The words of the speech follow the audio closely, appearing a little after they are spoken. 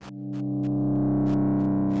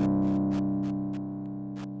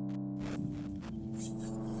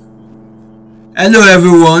Hello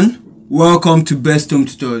everyone, welcome to Best Home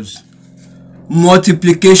Tutors.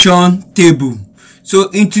 Multiplication table. So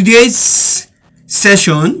in today's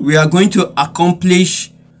session, we are going to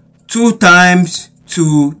accomplish 2 times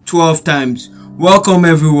to 12 times. Welcome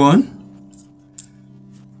everyone.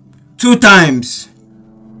 2 times.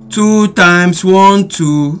 2 times 1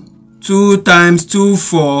 2, 2 times 2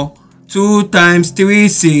 4, 2 times 3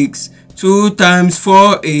 6, 2 times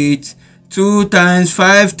 4 8, 2 times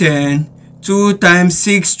 5 10, 2 times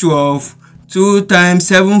 6 12, 2 times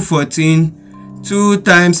 7 14, 2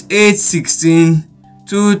 times 8 16,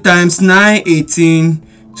 2 times 9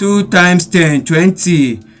 18, 2 times 10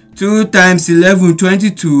 20, 2 times 11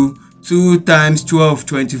 22, 2 times 12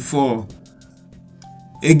 24.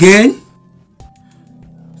 Again,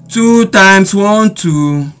 2 times 1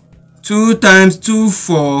 2, 2 times 2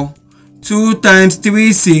 4, 2 times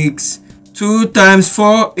 3 6, 2 times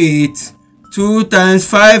 4 8, 2 times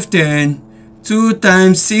 5 10, 2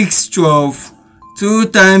 times 6 12, 2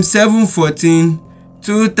 times 7 14,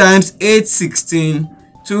 2 times 8 16,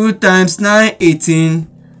 2 times 9 18,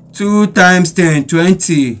 2 times 10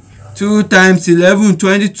 20, 2 times 11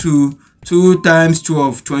 22, 2 times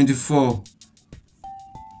 12 24.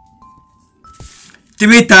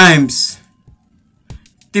 3 times.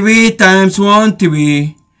 3 times 1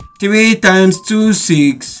 3, 3 times 2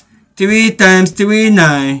 6, 3 times 3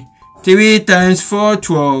 9, 3 times 4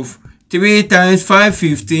 12, 3 times 5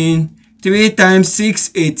 15, 3 times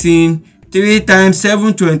 6 18, 3 times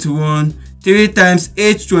 7 21, 3 times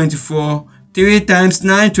 8 24, 3 times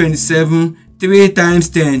 9 27, 3 times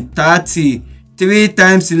 10 30, 3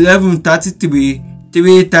 times 11 33,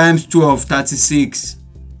 3 times 12 36.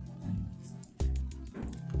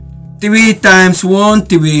 3 times 1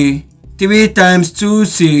 3, 3 times 2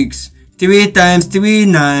 6, 3 times 3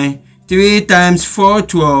 9, 3 times 4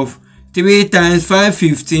 12, 3 times 5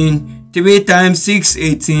 15, 3 times 6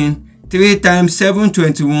 18, 3 times 7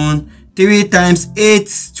 21, 3 times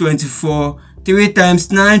 8 24, 3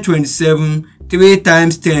 times 9 27, 3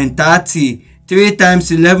 times 10 30, 3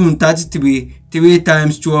 times 11 33, 3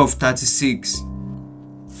 times 12 36.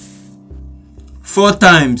 4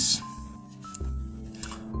 times.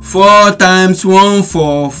 4 times 1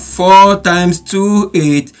 4, 4 times 2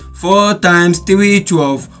 8, 4 times 3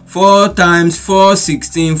 12, 4 times 4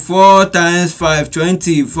 16, 4 times 5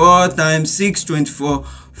 20, 4 times 6 24,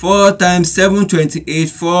 4 times 7 28,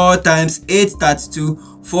 4 times 8 32,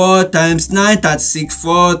 4 times 9 36,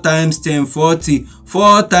 4 times 10 40,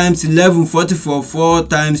 4 times 11 44, 4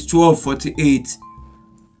 times 12 48.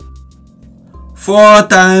 4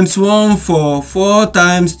 times 1 4, 4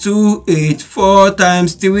 times 2 8, 4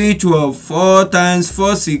 times 3 12, 4 times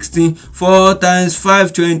 4 16, 4 times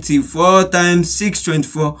 5 20, 4 times 6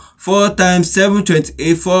 24, 4 times 7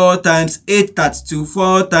 28, 4 times 8 32,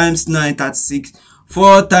 4 times 9 36,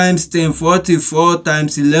 4 times 10 40, 4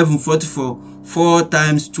 times 11 44, 4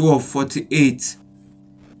 times 12 48.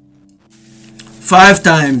 5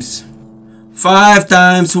 times. 5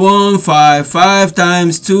 times 1 5, 5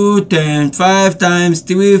 times 2 10, 5 times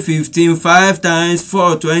 3 15, 5 times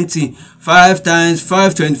 4 20, 5 times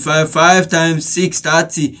 5 25, 5 times 6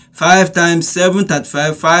 30, 5 times 7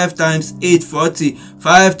 35, 5 times 8 40,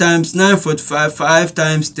 5 times 9 45, 5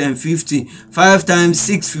 times 10 50, 5 times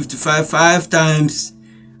 6 55, 5 times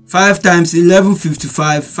 11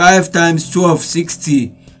 55, 5 times 12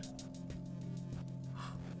 60.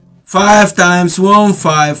 5 times 1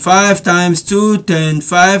 5, 5 times 2 10,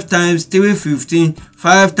 5 times 3 15,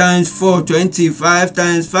 5 times 4 20, 5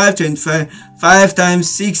 times 5 25, 5 times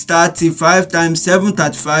 6 30, 5 times 7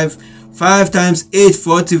 35, 5 times 8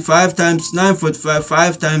 40, 5 times 9 45,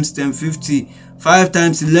 5 times 10 50, 5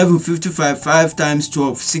 times 11 55, 5 times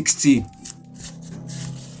 12 60.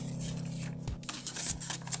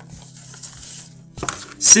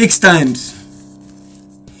 6 times.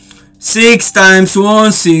 6 times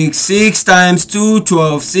 1 6, 6 times 2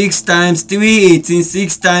 12, 6 times 3 18,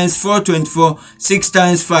 6 times 4 24, 6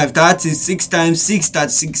 times 5 30, 6 times 6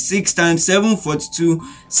 36, 6 times 7 42,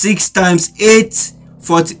 6 times 8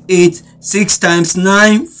 48, 6 times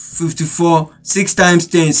 9 54, 6 times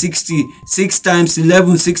 10 60, 6 times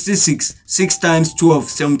 11 66, 6 times 12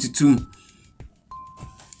 72.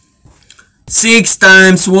 6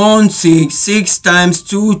 times 1 6, 6 times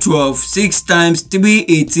 2 12, 6 times 3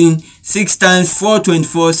 18, 6 times 4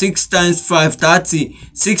 24, 6 times 5 30,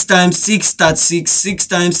 6 times 6 36, 6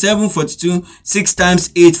 times 7 42, 6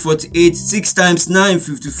 times 8 48, 6 times 9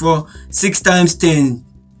 54, 6 times 10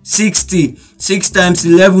 60, 6 times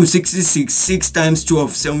 11 66, 6 times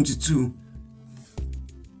 12 72.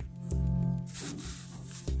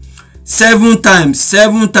 7 times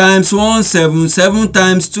 7 times 1 7, 7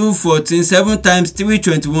 times 2 14, 7 times 3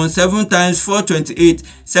 21, 7 times 4 28,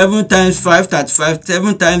 7 times 5 35,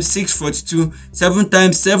 7 times 6 42, 7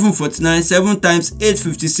 times 7 49, 7 times 8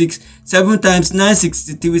 56, 7 times 9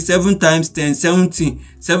 63, 7 times 10 70,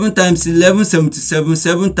 7 times 11 77,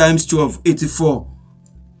 7 times 12 84.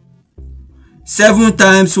 7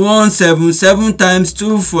 times 1 7, 7 times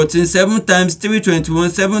 2 14, 7 times 3 21,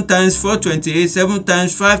 7 times 4 28, 7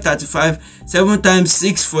 times 5 35, 7 times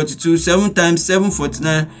 6 42, 7 times 7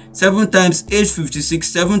 49, 7 times 8 56,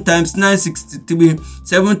 7 times 9 63,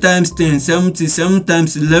 7 times 10 70, 7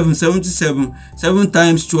 times 11 77, 7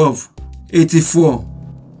 times 12 84.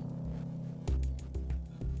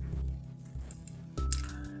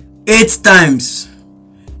 8 times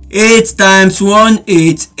 8 times 1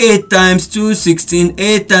 8, 8 times 2 16,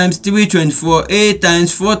 8 times 3 24, 8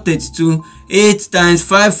 times 4 32, 8 times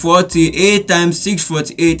 5 40, 8 times 6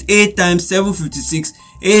 48, 8 times 7 56,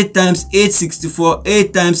 8 times 8 64,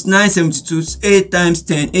 8 times 9 72, 8 times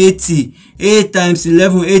 10 80, 8 times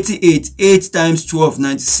 11 88, 8 times 12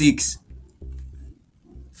 96.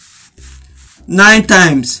 9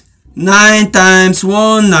 times 9 times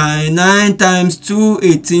 1 9, 9 times 2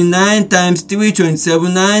 18, 9 times 3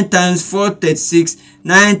 27, 9 times 4 36,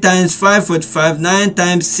 9 times 5 45, 9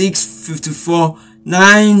 times 6 54,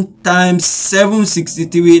 9 times 7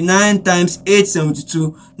 63, 9 times 8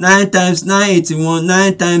 72, 9 times 9 81,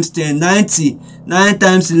 9 times 10 90, 9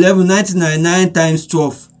 times 11 99, 9 times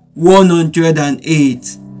 12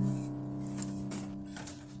 108.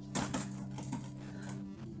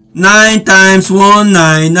 9 times 1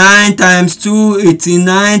 9, 9 times 2 18,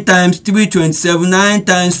 9 times 3 27, 9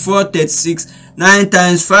 times 4 36, 9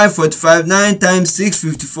 times 5 45, 9 times 6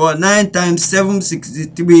 54, 9 times 7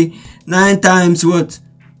 63, 9 times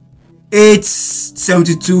 8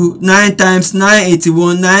 72, 9 times 9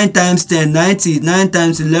 81, 9 times 10 90, 9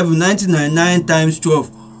 times 11 99, 9 times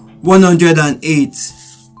 12 108.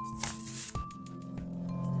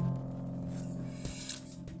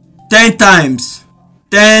 10 times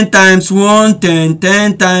 10 times 1 10,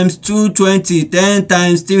 10 times 2 20, 10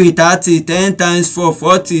 times 3 30, 10 times 4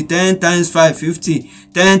 40, 10 times 5 50,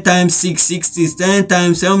 10 times 6 60, 10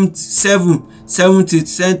 times 7 70,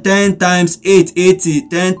 10 times 8 80,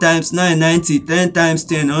 10 times 9 90, 10 times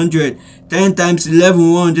 10 100, 10 times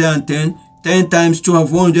 11 110, 10 times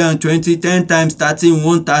 12 120, 10 times 13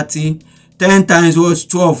 130, 10 times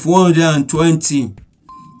 12 120.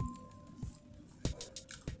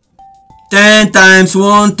 10 times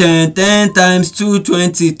 1 10, 10 times 2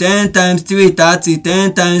 20, 10 times 3 30,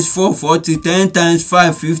 10 times 4 40, 10 times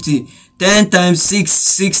 5 50, 10 times 6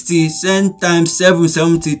 60, 10 times 7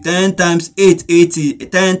 70, 10 times 8 80,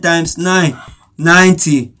 10 times 9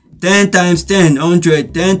 90, 10 times 10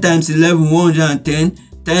 100, 10 times 11 110,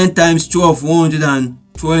 10 times 12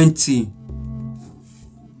 120.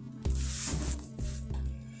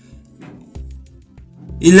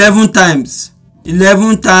 11 times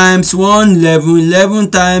 11 times 1 11, 11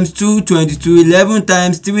 times 2 22, 11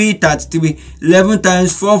 times 3 33, 11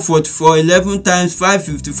 times 4 44, 11 times 5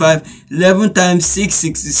 55, 11 times 6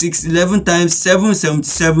 66, 11 times 7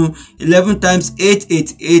 77, 11 times 8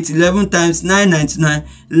 88, 11 times 9 99,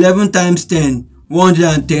 11 times 10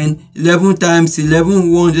 110, 11 times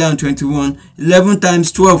 11 121, 11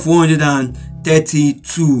 times 12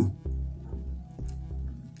 132.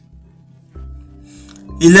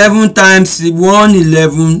 11 times 1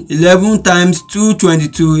 11, 11 times 2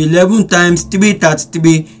 22, 11 times 3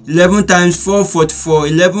 33, 11 times 4 44,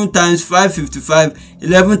 11 times 5 55,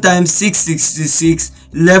 11 times 6 66,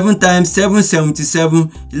 11 times 7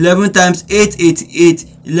 77, 11 times 8 88,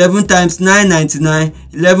 11 times 9 99,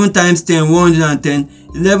 11 times 10 110,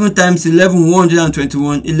 11 times 11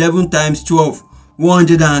 121, 11 times 12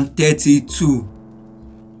 132.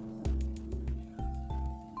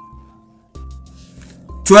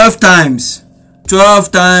 12 times 12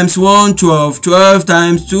 times 1 12, 12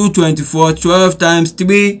 times 2 24, 12 times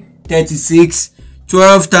 3 36,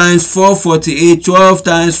 12 times 4 48, 12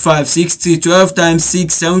 times 5 60, 12 times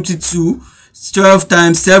 6 72, 12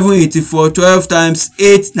 times 7 84, 12 times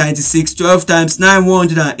 8 96, 12 times 9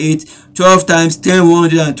 108, 12 times 10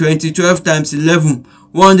 120, 12 times 11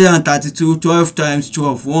 132, 12 times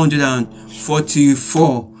 12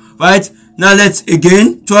 144. Right now, let's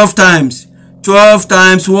again 12 times 12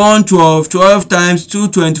 times 1 12, 12 times 2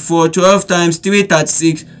 24, 12 times 3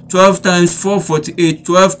 36, 12 times 4 48,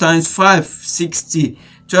 12 times 5 60,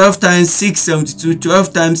 12 times 6 72,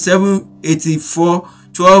 12 times 7 84,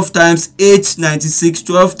 12 times 8 96,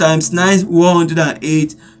 12 times 9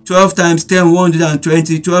 108, 12 times 10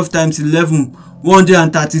 120, 12 times 11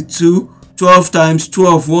 132, 12 times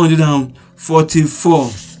 12, 144.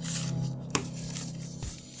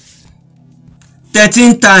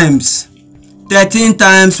 13 times. 13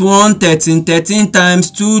 times 1, 13. 13 times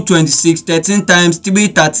 2, 26. 13 times 3,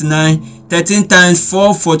 39. 13 times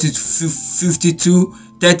 4, 52.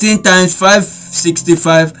 13 times 5,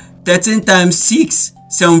 65. 13 times 6,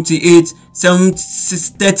 78.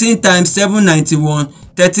 13 times 7, 91.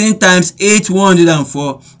 13 times 8,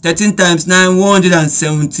 104. 13 times 9,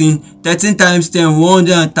 117. 13 times 10,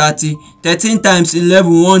 130. 13 times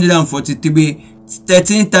 11, 143.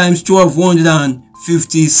 13 times 12,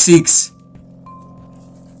 156.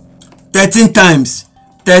 13 times.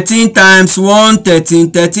 13 times 1,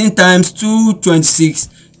 13. 13 times 2, 26.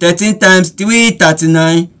 13 times 3,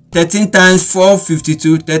 39. 13 times 4,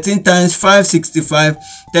 52. 13 times 5, 65.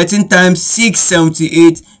 13 times 6,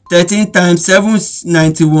 78. 13 times 7,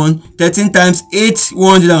 91. 13 times 8,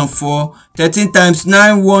 104. 13 times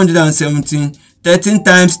 9, 117. 13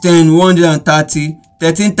 times 10, 130.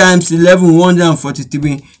 13 times 11,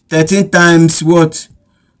 143. 13 times what?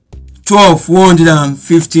 12,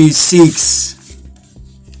 156.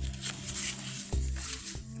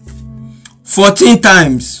 14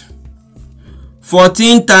 times.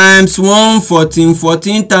 14 times 1, 14.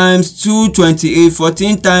 14 times 2, 28.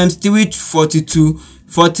 14 times 3, 42.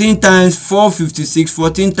 14 times 4, 56.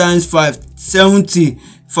 14 times 5, 70.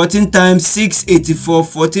 14 times 6, 84.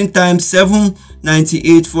 14 times 7,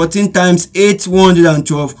 98. 14 times 8,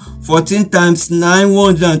 112. 14 times 9,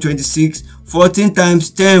 126. 14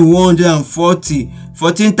 times 10, 140.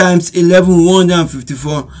 14 times 11,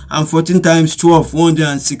 154. And 14 times 12,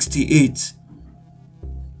 168.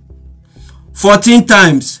 14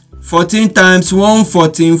 times. 14 times 1,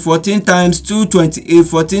 14. 14 times 2, 28.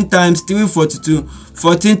 14 times 3, 42.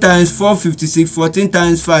 14 times 4, 56. 14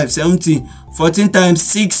 times 5, 70. 14 times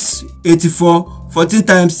 6, 84. 14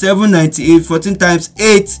 times 7, 98. 14 times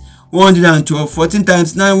 8, 112. 14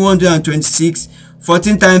 times 9, 126.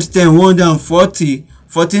 14 times 10, 140.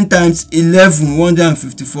 14 times 11,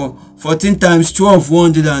 154. 14 times 12,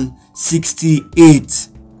 168.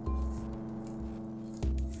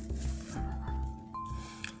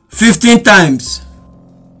 15 times.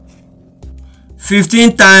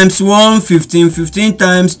 15 times 1, 15. 15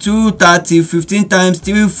 times 2, 30. 15 times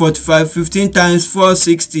 3, 45. 15 times 4,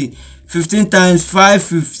 60. 15 times 5,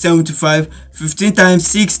 75. 15 times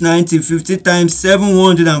 6, 90. 15 times 7,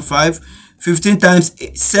 105. 15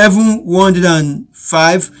 times 7,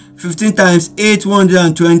 105. 15 times 8,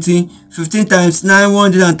 120. 15 times 9,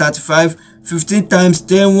 135. 15 times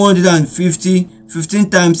 10, 150. 15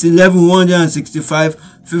 times 11, 165.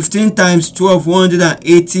 15 times 12,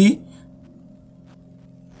 180.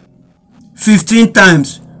 15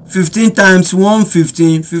 times. 15 times 1,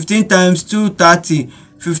 15. 15 times 2, 30.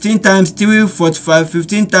 15 times 3, 45.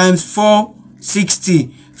 15 times 4, 60.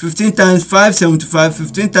 15 times 5, 75.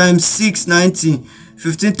 15 times 6, 90.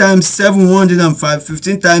 15 times 7, 105.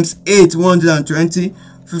 15 times 8, 120.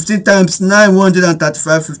 15 times 9,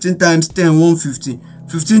 135. 15 times 10, 150.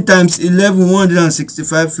 15 times 11,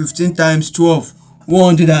 165. 15 times 12,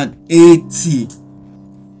 180.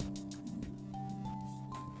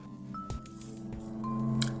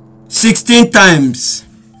 16 times.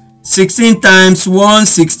 16 times 1,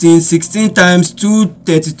 16. 16 times 2,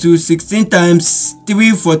 32. 16 times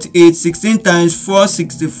 3, 48. 16 times 4,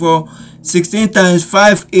 64. 16 times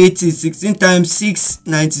 5, 80. 16 times 6,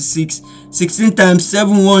 96. 16 times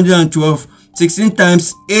 7, 112. 16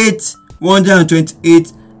 times 8,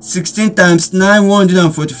 128. 16 times 9,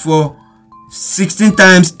 144. 16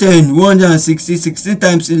 times 10, 160. 16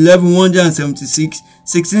 times 11, 176.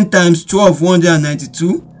 16 times 12,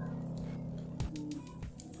 192.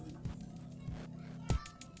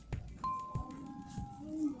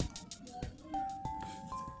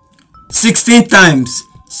 16 times.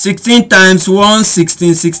 16 times 1,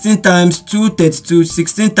 16. 16 times 2, 32.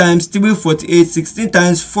 16 times 3, 48. 16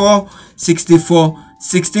 times 4, 64.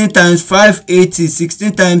 16 times 5, 80.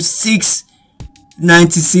 16 times 6,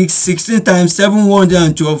 96. 16 times 7,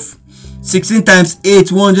 112. 16 times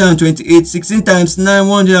 8, 128. 16 times 9,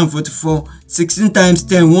 144. 16 times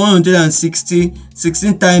 10, 160.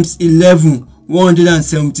 16 times 11,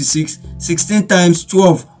 176. 16 times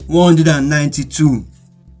 12, 192.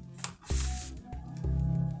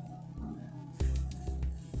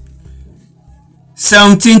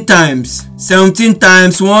 17 times. 17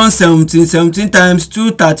 times 1, 17. 17 times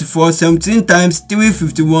 2, 34. 17 times 3,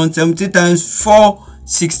 51. 17 times 4,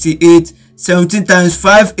 68. 17 times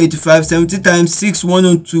 5, 85. 17 times 6,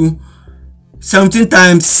 102. 17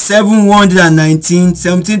 times 7, 119.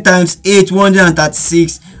 17 times 8,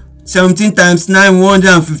 136. 17 times 9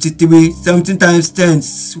 153, 17 times 10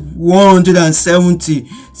 170,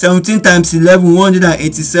 17 times 11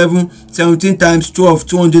 187, 17 times 12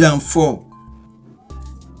 204.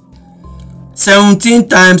 17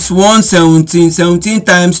 times 1 17, 17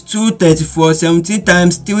 times 2 34, 17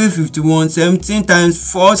 times 3 51, 17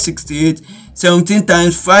 times 4 68, 17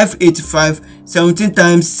 times 5 85, 17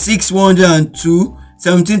 times 6 102,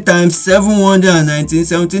 17 times 7 119,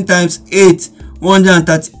 17 times 8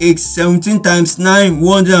 138, 17 times 9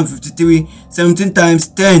 153, 17 times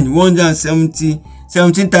 10 170,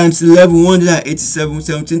 17 times 11 187,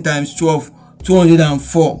 17 times 12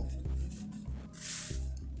 204.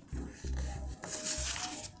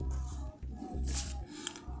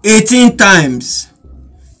 18 times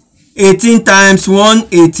 18 times 1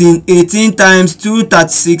 18, 18 times 2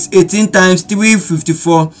 36, 18 times 3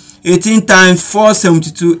 54, 18 times 4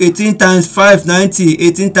 72, 18 times 5 90,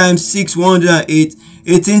 18 times 6 108,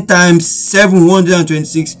 18 times 7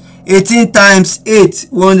 126, 18 times 8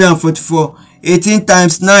 144, 18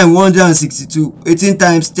 times 9 162, 18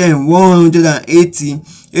 times 10 180,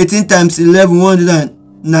 18 times 11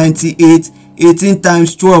 198, 18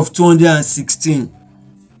 times 12 216.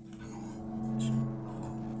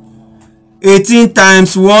 18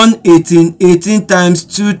 times 1 18, 18 times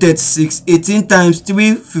 2 36, 18 times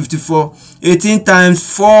 3 54, 18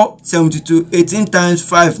 times 4 72, 18 times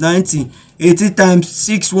 5 90, 18 times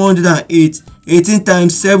 6 108, 18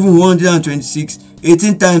 times 7 126,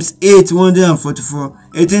 18 times 8 144,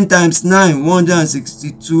 18 times 9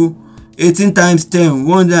 162, 18 times 10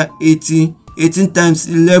 180, 18 times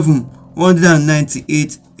 11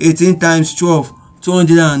 198, 18 times 12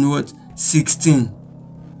 216.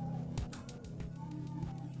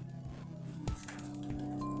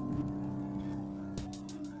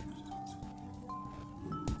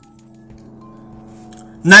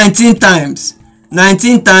 19 times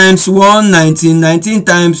 19 times 1 19, 19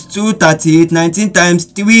 times 2 38, 19 times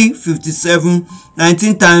 3 57,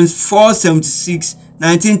 19 times 4 76,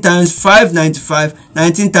 19 times 5 95,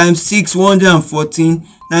 19 times 6 114,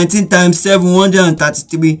 19 times 7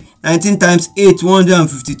 133, 19 times 8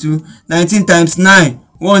 152, 19 times 9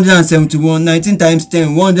 171, 19 times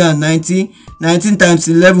 10 190, 19 times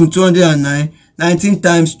 11 209, 19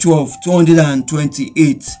 times 12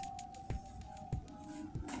 228.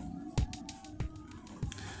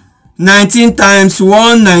 19 times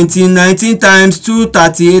 1 19, 19 times 2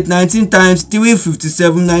 38, 19 times 3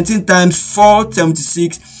 57, 19 times 4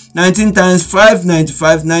 76, 19 times 5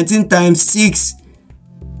 95, 19 times 6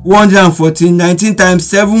 114, 19 times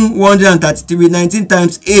 7 133, 19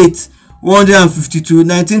 times 8 152,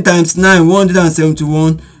 19 times 9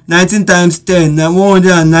 171, 19 times 10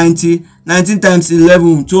 190, 19 times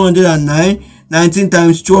 11 209, 19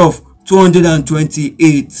 times 12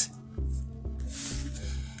 228.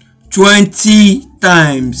 20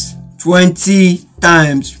 times 20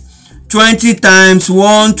 times 20 times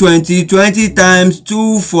 120, 20 times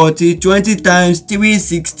 240, 20 times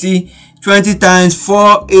 360, 20 times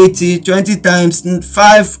 480, 20 times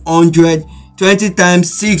 500, 20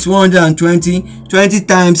 times 6 120, 20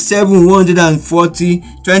 times 7 140,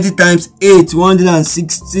 20 times 8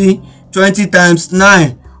 160, 20 times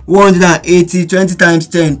 9 180, 20 times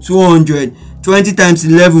 10 200, 20 times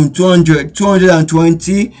 11 200,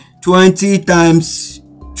 220, 20 times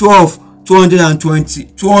 12 220,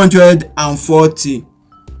 240.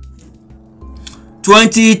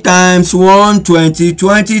 20 times 120,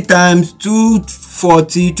 20 times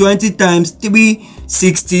 240, 20 times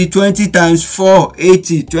 360, 20 times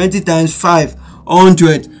 480, 20 times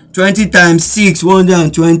 500, 20 times 6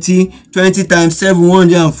 120, 20 times 7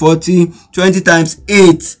 140, 20 times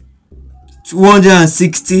 8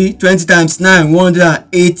 160, 20 times 9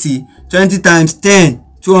 180, 20 times 10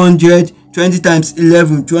 200, 20 times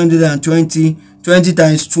 11 220, 20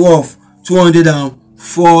 times 12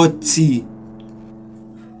 240.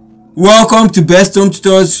 Welcome to Best Home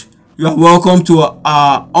Tutors. You are welcome to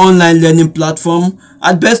our online learning platform.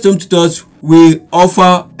 At Best Home Tutors, we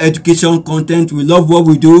offer education content. We love what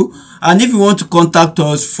we do, and if you want to contact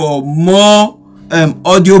us for more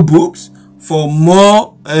audio books, for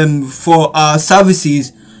more for our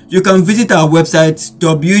services, you can visit our website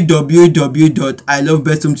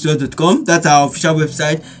www.ilovebesthometutors.com. That's our official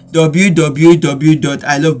website,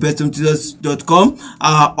 www.ilovebesthometutors.com,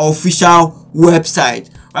 our official website.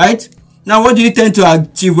 Right now, what do you tend to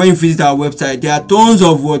achieve when you visit our website? There are tons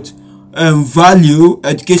of value,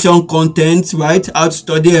 education content, right? How to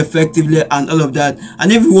study effectively and all of that.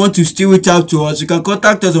 And if you want to still reach out to us, you can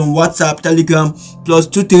contact us on WhatsApp, Telegram,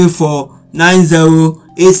 +234 90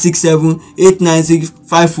 867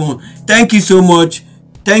 89651. Thank you so much.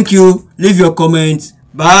 Thank you. Leave your comments.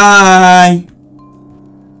 Bye.